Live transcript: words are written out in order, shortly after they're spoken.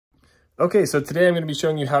Okay, so today I'm going to be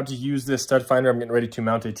showing you how to use this stud finder. I'm getting ready to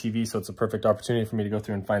mount a TV, so it's a perfect opportunity for me to go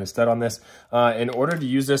through and find a stud on this. In order to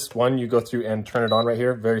use this one, you go through and turn it on right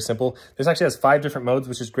here. Very simple. This actually has 5 different modes,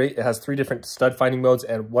 which is great. It has 3 different stud finding modes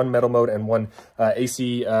and 1 metal mode and 1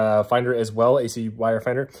 AC finder as well, AC wire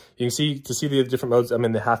finder. You can see, to see the different modes, I'm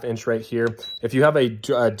in the 1/2 inch right here. If you have a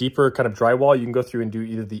deeper kind of drywall, you can go through and do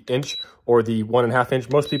either the inch or the 1.5 inch.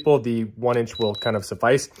 Most people, the 1 inch will kind of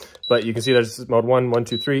suffice, but you can see there's mode 1, 1,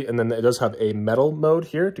 2, 3, and then it does have a metal mode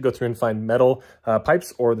here to go through and find metal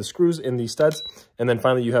pipes or the screws in the studs. And then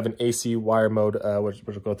finally you have an AC wire mode, which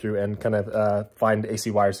will go through and kind of find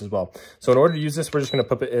AC wires as well. So in order to use this, we're just gonna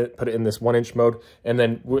put it in this 1 inch mode. And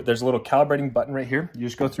then there's a little calibrating button right here. You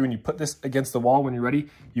just go through and you put this against the wall. When you're ready,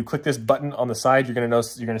 you click this button on the side. You're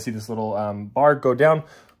gonna see this little bar go down.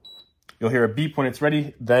 You'll hear a beep when it's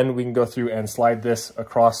ready. Then we can go through and slide this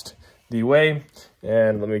across the way.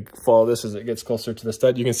 And let me follow this as it gets closer to the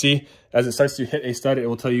stud. You can see as it starts to hit a stud, it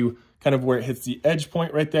will tell you kind of where it hits the edge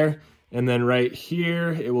point right there. And then right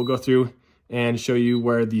here, it will go through and show you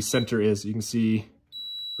where the center is. You can see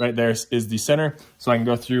right there is the center. So I can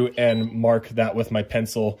go through and mark that with my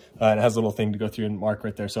pencil. And it has a little thing to go through and mark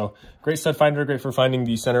right there. So great stud finder, great for finding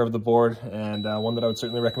the center of the board, and one that I would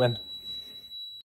certainly recommend.